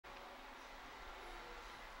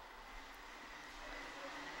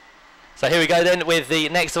So here we go then with the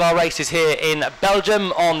next of our races here in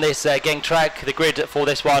Belgium on this Genk track. The grid for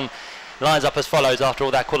this one lines up as follows after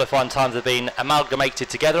all that qualifying times have been amalgamated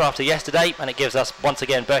together after yesterday, and it gives us once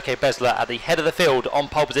again Berke Besler at the head of the field on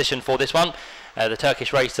pole position for this one. The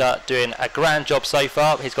Turkish racer doing a grand job so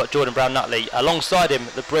far. He's got Jordan Brown-Nutley alongside him,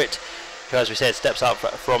 the Brit, who, as we said, steps up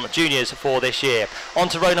from juniors for this year. On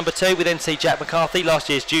to row number 2, we then see Jack McCarthy, last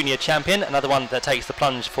year's junior champion, another one that takes the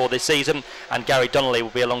plunge for this season, and Gary Donnelly will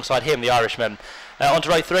be alongside him, the Irishman. On to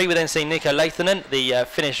row 3, we then see Nico Lehtinen, the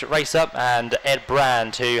Finnish racer, and Ed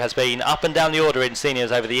Brand, who has been up and down the order in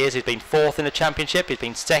seniors over the years. He's been 4th in the championship, he's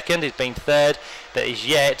been 2nd, he's been 3rd, but he's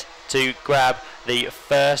yet to grab the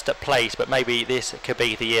 1st place, but maybe this could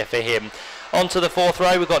be the year for him. On to the 4th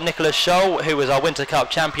row, we've got Nicholas Scholl, who was our Winter Cup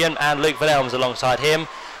champion, and Luke Van alongside him.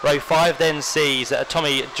 Row 5 then sees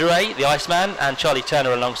Tommy Dre, the Iceman, and Charlie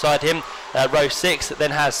Turner alongside him. Row 6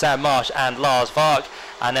 then has Sam Marsh and Lars Vark.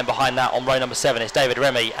 And then behind that on row number 7 is David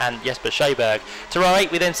Remy and Jesper Sjöberg. To row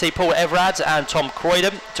 8 we then see Paul Everads and Tom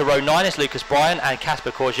Croydon. To row 9 is Lucas Bryan and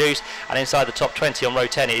Casper Corjus. And inside the top 20 on row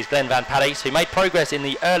 10 is Glenn Van Paddy's, who made progress in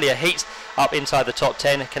the earlier heats up inside the top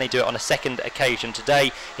 10. Can he do it on a second occasion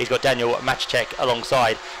today? He's got Daniel Matchcheck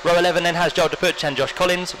alongside. Row 11 then has Joel DePuch and Josh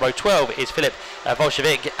Collins. Row 12 is Philip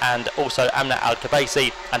Volchevic and also Amna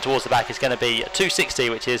Al-Kabasi. And towards the back is going to be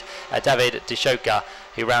 260, which is David Dishoka,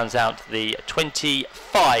 who rounds out the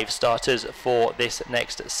 25 starters for this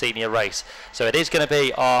next senior race. So it is going to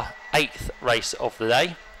be our 8th race of the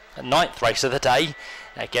day, 9th race of the day.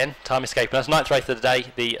 Again, time escaping us. 9th race of the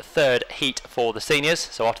day, the 3rd heat for the seniors.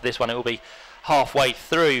 So after this one, it will be halfway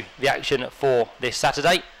through the action for this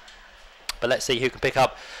Saturday. But let's see who can pick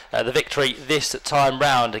up the victory this time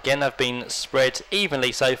round. Again, they've been spread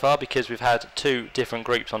evenly so far because we've had 2 different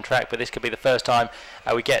groups on track, but this could be the first time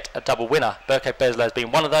we get a double winner. Berke Besler has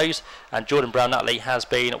been one of those, and Jordan Brown-Nutley has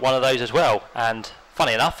been one of those as well. And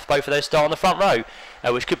funny enough, both of those start on the front row,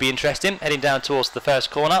 which could be interesting. Heading down towards the first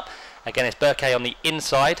corner. Again, it's Berke on the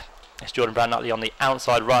inside. It's Jordan Brown-Nutley on the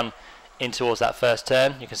outside run in towards that first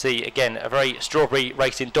turn. You can see again a very strawberry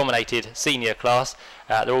racing dominated senior class.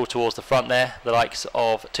 They're all towards the front there. The likes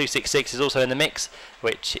of 266 is also in the mix,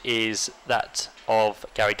 which is that of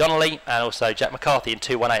Gary Donnelly and also Jack McCarthy in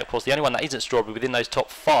 218. Of course, the only one that isn't strawberry within those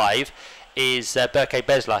top 5 is Berke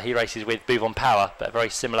Besler. He races with Bouvon Power, but a very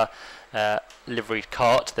similar liveried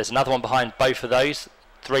cart. There's another one behind both of those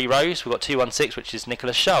 3 rows. We've got 216, which is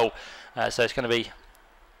Nicholas Scholl. So it's going to be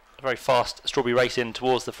very fast strawberry racing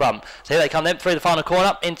towards the front. So here they come then through the final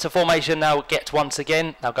corner into formation. Now get once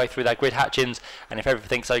again. They'll go through their grid hatchings, and if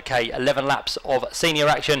everything's okay, 11 laps of senior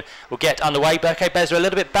action will get underway. Berke Besler a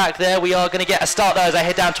little bit back there. We are going to get a start there as they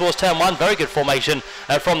head down towards turn 1. Very good formation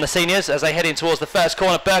from the seniors as they head in towards the first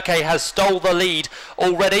corner. Berke has stole the lead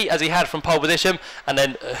already as he had from pole position, and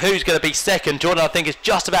then who's going to be second? Jordan, I think, is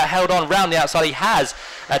just about held on round the outside. He has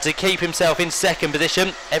to keep himself in second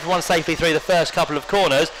position. Everyone safely through the first couple of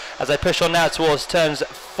corners as they push on now towards turns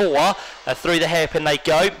 4. Through the hairpin they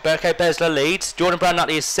go. Berke Besler leads. Jordan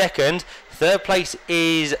Brown-Nutley is second. 3rd place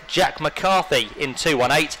is Jack McCarthy in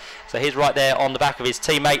 218. So he's right there on the back of his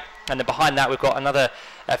teammate. And then behind that we've got another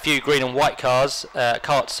few green and white carts,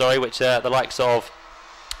 which are the likes of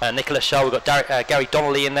Nicholas Scholl. We've got Gary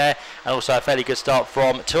Donnelly in there, and also a fairly good start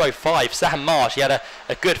from 205. Sam Marsh, he had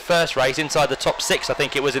a good first race inside the top 6, I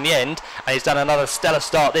think it was in the end, and he's done another stellar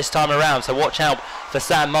start this time around. So watch out for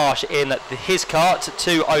Sam Marsh in his cart.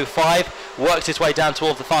 205 works his way down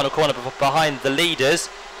towards the final corner behind the leaders,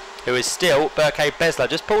 who is still Berke Besler.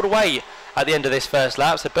 Just pulled away at the end of this first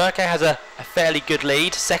lap. So Berke has a fairly good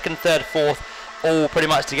lead. 2nd, 3rd, 4th, all pretty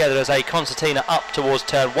much together as a concertina up towards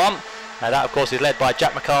turn 1. That, of course, is led by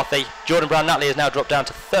Jack McCarthy. Jordan Brown-Nutley has now dropped down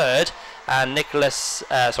to 3rd, and Nico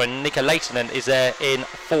Lehtinen is there in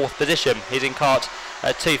 4th position. He's in cart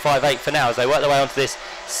 258 for now as they work their way onto this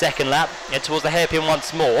second lap and towards the hairpin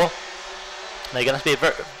once more. They're going to have to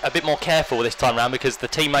be a bit more careful this time round because the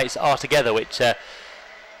teammates are together, which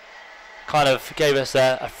kind of gave us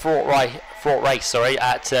a fraught race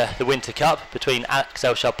at the Winter Cup between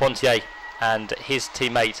Axel Charpentier and his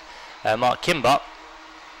teammate Mark Kimber.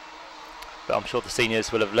 But I'm sure the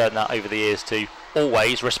seniors will have learned that over the years to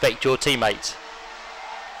always respect your teammates,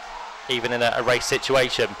 even in a race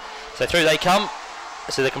situation. So through they come.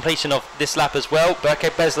 So the completion of this lap as well.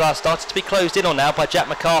 Berke Besler started to be closed in on now by Jack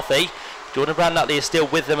McCarthy. Jordan Brown-Nutley is still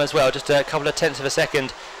with them as well, just a couple of tenths of a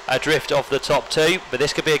second adrift of the top two, but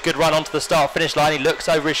this could be a good run onto the start-finish line. He looks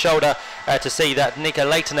over his shoulder to see that Nico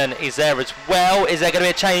Leitonen is there as well. Is there going to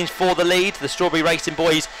be a change for the lead? The Strawberry Racing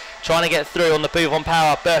boys trying to get through on the Bouvon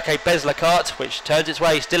Power Berke Besler kart, which turns its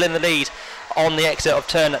way, still in the lead on the exit of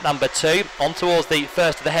turn number 2, on towards the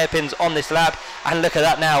first of the hairpins on this lap. And look at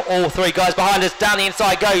that now, all three guys behind us. Down the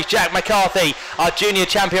inside goes Jack McCarthy, our junior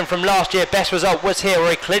champion from last year. Best result was here, where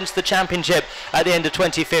he clinched the championship at the end of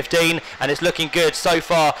 2015, and it's looking good so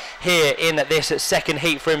far here in this second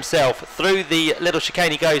heat for himself. Through the little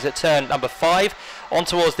chicane he goes at turn number 5, on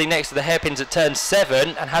towards the next of the hairpins at turn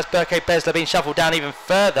 7, and has Berke Besler been shuffled down even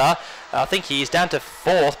further? I think he is down to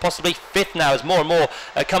 4th, possibly 5th now, as more and more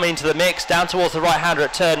coming into the mix. Down towards the right-hander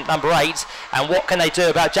at turn number 8. And what can they do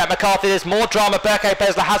about Jack McCarthy? There's more drama. Berke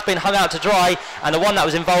Besler has been hung out to dry, and the one that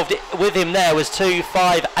was involved with him there was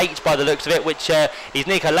 2.58 by the looks of it, which is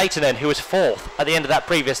Nico Leitonen, who was 4th at the end of that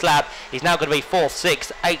previous lap. He's now going to be 4th,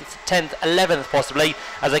 6th, 8th, 10th, 11th possibly,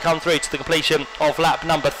 as they come through to the completion of lap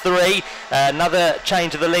number 3. Another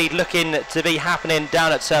change of the lead looking to be happening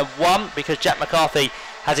down at turn 1, because Jack McCarthy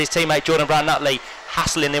has his teammate Jordan Brown-Nutley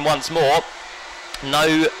hassling him once more.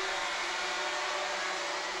 No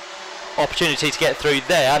opportunity to get through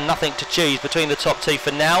there, nothing to choose between the top two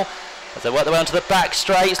for now, as they work their way onto the back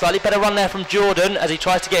straight. Slightly better run there from Jordan as he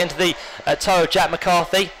tries to get into the toe of Jack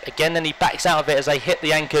McCarthy. Again, then he backs out of it as they hit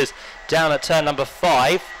the anchors down at turn number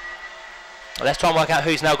 5. Let's try and work out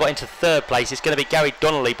who's now got into 3rd place. It's going to be Gary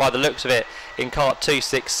Donnelly by the looks of it in kart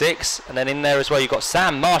 266. And then in there as well you've got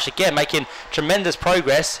Sam Marsh again making tremendous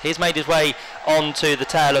progress. He's made his way onto the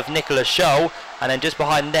tail of Nicholas Scholl. And then just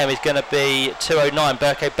behind them is going to be 209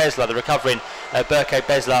 Berke Besler, the recovering Berke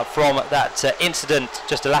Besler from that incident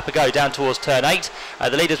just a lap ago down towards turn 8.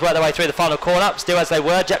 The leaders work their way through the final corner, still as they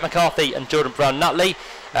were, Jack McCarthy and Jordan Brown-Nutley.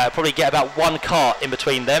 Probably get about one car in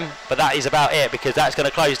between them, but that is about it, because that's going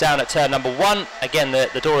to close down at turn number 1. Again,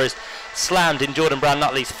 the door is slammed in Jordan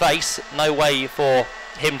Brown-Nutley's face. No way for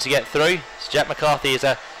him to get through. So Jack McCarthy is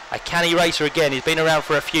a canny racer again. He's been around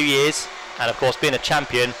for a few years, and of course being a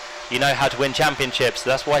champion, you know how to win championships. So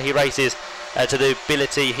that's why he races to the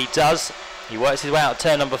ability he does. He works his way out at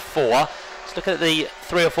turn number 4. Let's look at the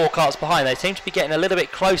 3 or 4 carts behind. They seem to be getting a little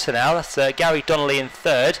bit closer now. That's Gary Donnelly in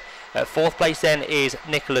 3rd. 4th place then is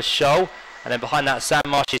Nicholas Scholl, and then behind that Sam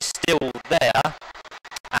Marsh is still there,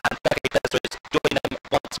 and Berke Besler is joining them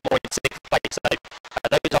once more in 6th place. So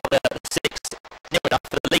those are the 6 near enough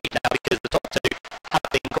for the lead now, because the top 2 have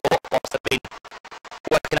been caught whilst they've been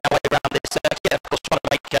working our way around this circuit, of course trying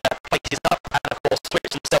to make places up and of course switch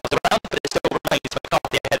themselves around, but it still remains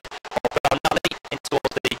McCarthy ahead of Brown-Nutley in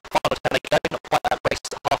towards the final 10 they go. Not quite that race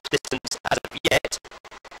half distance as of yet.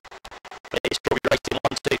 But it's probably racing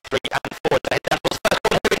 1, 2, 3 and 4 to head down towards the first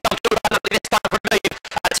corner. Here it comes, Jordan Brown-Nutley this time from move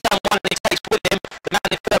at turn 1, and he takes with him the man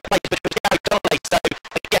in 3rd place, which was Gary Donnelly. So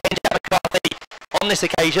again, Jack McCarthy on this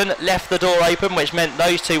occasion left the door open, which meant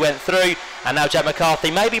those two went through, and now Jack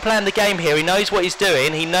McCarthy may be playing the game here. He knows what he's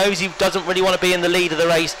doing. He knows he doesn't really want to be in the lead of the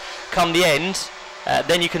race come the end.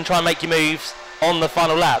 Then you can try and make your moves on the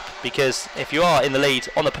final lap, because if you are in the lead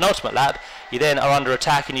on the penultimate lap, you then are under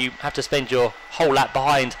attack and you have to spend your whole lap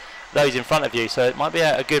behind those in front of you. So it might be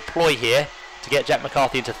a good ploy here to get Jack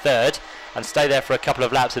McCarthy into 3rd and stay there for a couple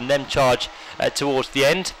of laps and then charge towards the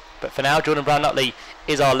end. But for now, Jordan Brown-Nutley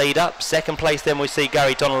is our leader. 2nd place then we see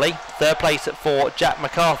Gary Donnelly. 3rd place for Jack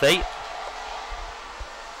McCarthy.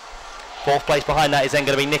 4th place behind that is then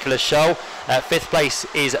going to be Nicholas Scholl. 5th place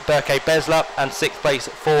is Berke Besler, and 6th place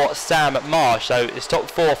for Sam Marsh. So it's top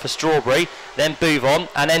 4 for Strawberry, then Bouvon,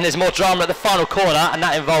 and then there's more drama at the final corner, and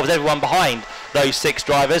that involves everyone behind those 6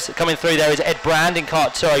 drivers. Coming through there is Ed Brand in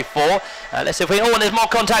kart 204. Let's see if we... Oh, and there's more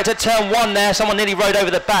contact at turn 1 there. Someone nearly rode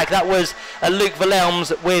over the back. That was Luke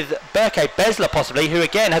Wilhelms with Berke Besler possibly, who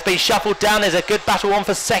again has been shuffled down. There's a good battle on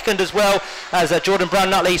for 2nd as well, as Jordan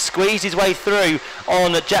Brown-Nutley squeezed his way through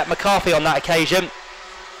on Jack McCarthy on that occasion.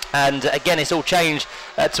 And again, it's all changed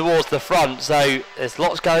towards the front. So there's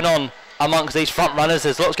lots going on amongst these front runners.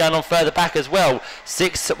 There's lots going on further back as well.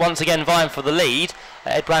 6 once again vying for the lead.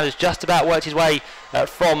 Ed Brown has just about worked his way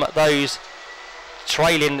from those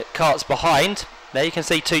trailing carts behind. There you can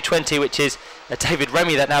see 220, which is David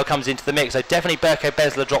Remy that now comes into the mix. So definitely Berke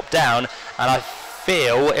Besler dropped down, and I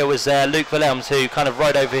feel it was Luke Wilhelms who kind of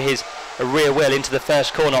rode over his rear wheel into the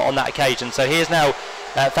first corner on that occasion. So he has now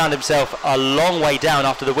found himself a long way down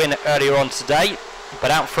after the win earlier on today. But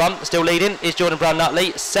out front, still leading, is Jordan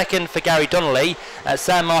Brown-Nutley. 2nd for Gary Donnelly.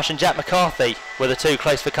 Sam Marsh and Jack McCarthy were the 2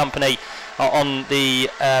 close for company on the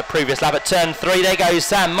previous lap at turn 3. There goes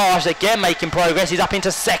Sam Marsh again making progress. He's up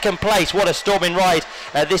into second place. What a storming ride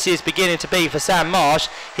this is beginning to be for Sam Marsh.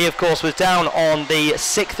 He of course was down on the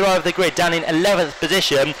 6th row of the grid, down in 11th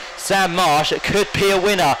position. Sam Marsh could be a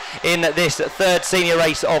winner in this 3rd senior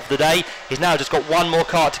race of the day. He's now just got one more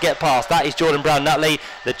kart to get past. That is Jordan Brown-Nutley,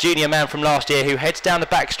 the junior man from last year, who heads down the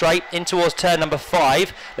back straight in towards turn number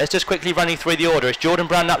 5. Let's just quickly run you through the order. It's Jordan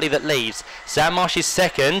Brown-Nutley that leads. Sam Marsh is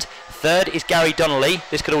second. Third is Gary Donnelly.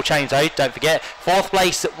 This could all change though, don't forget. 4th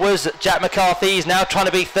place was Jack McCarthy. He's now trying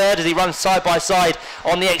to be third as he runs side by side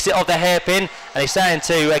on the exit of the hairpin. And he's saying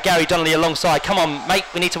to Gary Donnelly alongside, come on mate,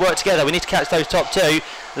 we need to work together. We need to catch those top 2.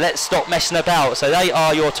 Let's stop messing about. So they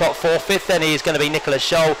are your top 4. 5th then is going to be Nicholas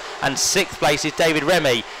Scholl, and 6th place is David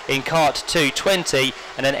Remy in kart 220.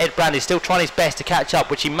 And then Ed Brand is still trying his best to catch up,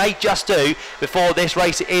 which he may just do before this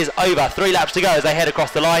race is over. 3 laps to go as they head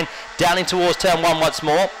across the line, down in towards turn 1 once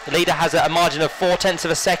more. The leader has a margin of 0.4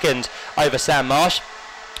 of a second over Sam Marsh,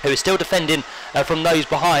 who is still defending from those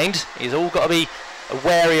behind. He's all got to be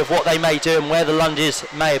wary of what they may do and where the lunges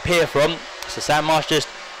may appear from. So Sam Marsh just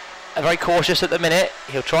very cautious at the minute.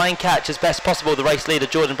 He'll try and catch as best possible the race leader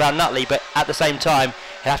Jordan Brown-Nutley, but at the same time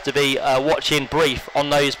he'll have to be watching brief on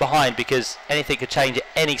those behind, because anything could change at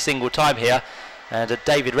any single time here. And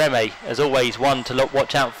David Remy, as always, one to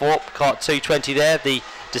watch out for. Kart 220 there, the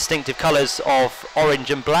distinctive colours of orange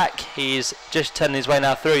and black. He is just turning his way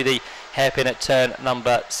now through the hairpin at turn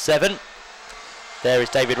number 7. There is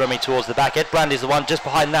David Remy towards the back. Ed Brand is the one just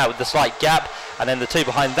behind that with the slight gap, and then the 2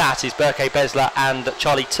 behind that is Berke Besler and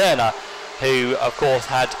Charlie Turner, who of course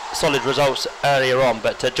had solid results earlier on.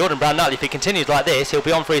 But Jordan Brown-Nutley, if he continues like this, he'll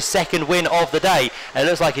be on for his 2nd win of the day. And it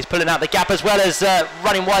looks like he's pulling out the gap, as well as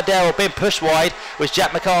running wide there, or being pushed wide, was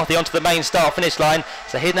Jack McCarthy onto the main start finish line.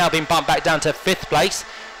 So he's now been bumped back down to 5th place.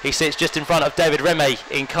 He sits just in front of David Remy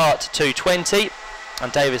in kart 220.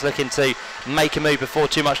 And David's looking to make a move before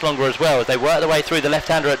too much longer as well, as they work their way through the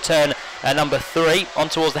left-hander at turn number 3, on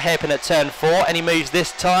towards the hairpin at turn 4. Any moves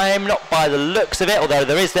this time? Not by the looks of it, although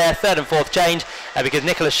there is their 3rd and 4th change, because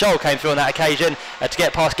Nicholas Scholl came through on that occasion to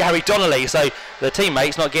get past Gary Donnelly. So the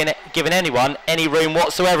teammates not giving anyone any room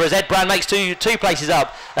whatsoever, as Ed Brand makes two places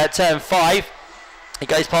up at turn 5. He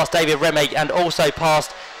goes past David Remy and also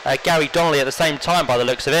past Gary Donnelly at the same time by the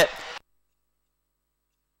looks of it.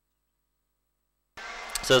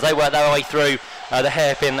 So as they work their way through the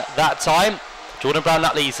hairpin that time, Jordan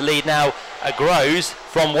Brown-Nutley's lead now grows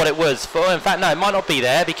from what it was. In fact, no, it might not be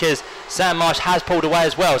there, because Sam Marsh has pulled away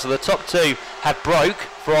as well. So the top 2 have broke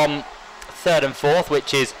from 3rd and 4th,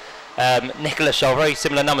 which is Nicholas Scholl. Very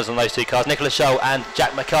similar numbers on those 2 cars, Nicholas Scholl and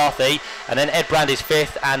Jack McCarthy. And then Ed Brand is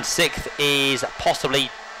 5th, and 6th is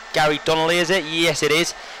possibly Gary Donnelly, is it? Yes, it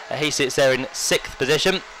is. He sits there in 6th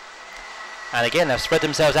position. And again, they've spread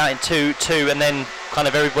themselves out in 2, and then kind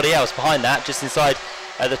of everybody else behind that, just inside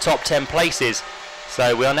the top 10 places.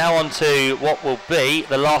 So we are now on to what will be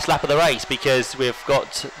the last lap of the race, because we've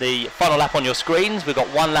got the final lap on your screens. We've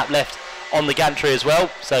got 1 lap left on the gantry as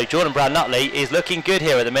well. So Jordan Brown-Nutley is looking good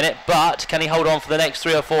here at the minute, but can he hold on for the next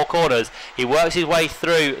 3 or 4 corners? He works his way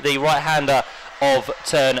through the right-hander of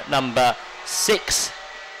turn number 6.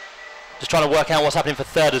 Just trying to work out what's happening for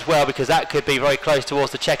 3rd as well, because that could be very close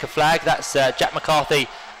towards the checker flag. That's Jack McCarthy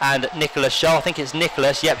and Nicholas Scholl. I think it's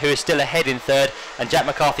Nicholas, yep, who is still ahead in 3rd, and Jack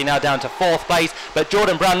McCarthy now down to 4th place. But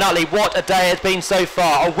Jordan Brown-Nutley, what a day it's been so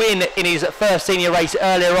far. A win in his 1st senior race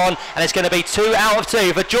earlier on, and it's going to be 2 out of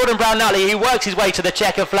 2 for Jordan Brown-Nutley. He works his way to the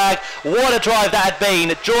checker flag. What a drive that had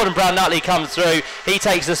been. Jordan Brown-Nutley comes through. He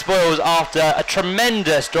takes the spoils after a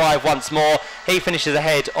tremendous drive once more. He finishes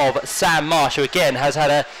ahead of Sam Marsh, who again has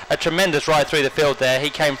had a tremendous ride through the field there. He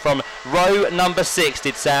came from row number 6,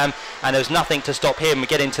 did Sam, and there was nothing to stop him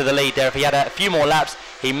getting to the lead there. If he had a few more laps,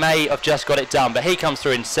 he may have just got it done, but he comes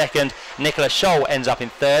through in 2nd. Nicholas Scholl ends up in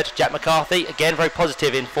 3rd. Jack McCarthy, again very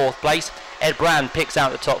positive, in 4th place. Ed Brand picks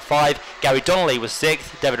out the top 5. Gary Donnelly was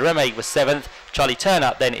 6th. David Remy was 7th. Charlie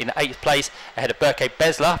Turner then in 8th place, ahead of Berke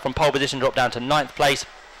Besler. From pole position dropped down to 9th place.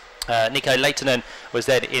 Nico Leitonen was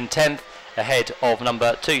then in 10th, ahead of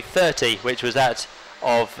number 230, which was that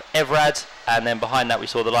of Everard. And then behind that we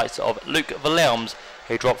saw the likes of Luke Wilhelms,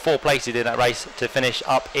 who dropped 4 places in that race to finish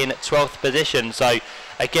up in 12th position. So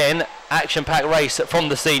again, action-packed race from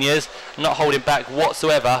the seniors, not holding back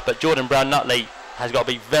whatsoever, but Jordan Brown-Nutley has got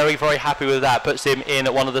to be very, very happy with that. Puts him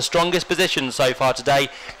in one of the strongest positions so far today.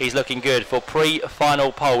 He's looking good for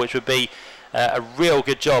pre-final pole, which would be a real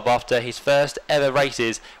good job after his first ever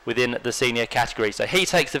races within the senior category. So he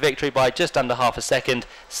takes the victory by just under half a second.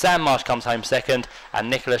 Sam Marsh comes home 2nd, and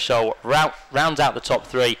Nicholas Scholl rounds out the top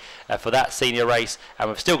 3 for that senior race. And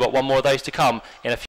we've still got one more of those to come in a few